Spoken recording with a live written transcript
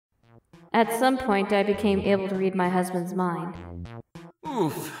At some point, I became able to read my husband's mind.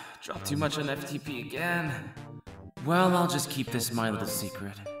 Oof, dropped too much on FTP again. Well, I'll just keep this my little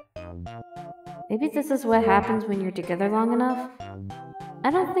secret. Maybe this is what happens when you're together long enough?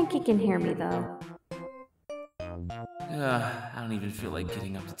 I don't think he can hear me, though. I don't even feel like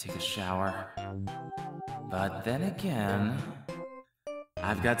getting up to take a shower. But then again,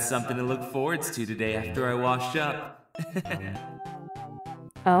 I've got something to look forward to today after I wash up.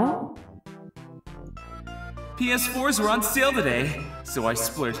 Oh? PS4s were on sale today, so I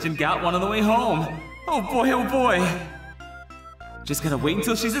splurged and got one on the way home. Oh boy, oh boy. Just gotta wait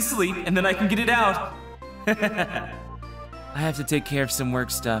until she's asleep and then I can get it out. I have to take care of some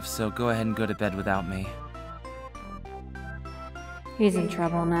work stuff, so go ahead and go to bed without me. He's in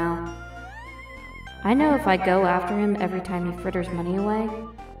trouble now. I know if I go after him every time he fritters money away,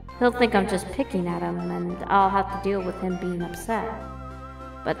 he'll think I'm just picking at him and I'll have to deal with him being upset.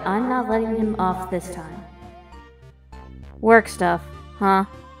 But I'm not letting him off this time. Work stuff, huh?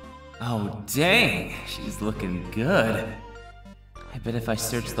 Oh dang, she's looking good. I bet if I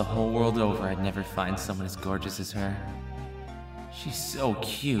searched the whole world over, I'd never find someone as gorgeous as her. She's so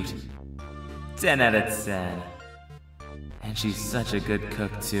cute. 10 out of 10. And she's such a good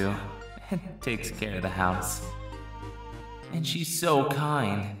cook too, and takes care of the house. And she's so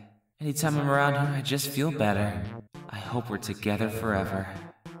kind. Anytime I'm around her, I just feel better. I hope we're together forever.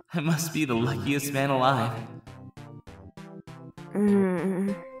 I must be the luckiest man alive.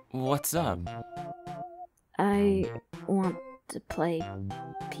 What's up? I want to play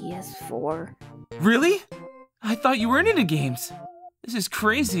PS4. Really? I thought you weren't into games. This is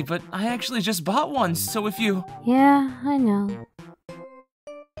crazy, but I actually just bought one, so if you... Yeah, I know.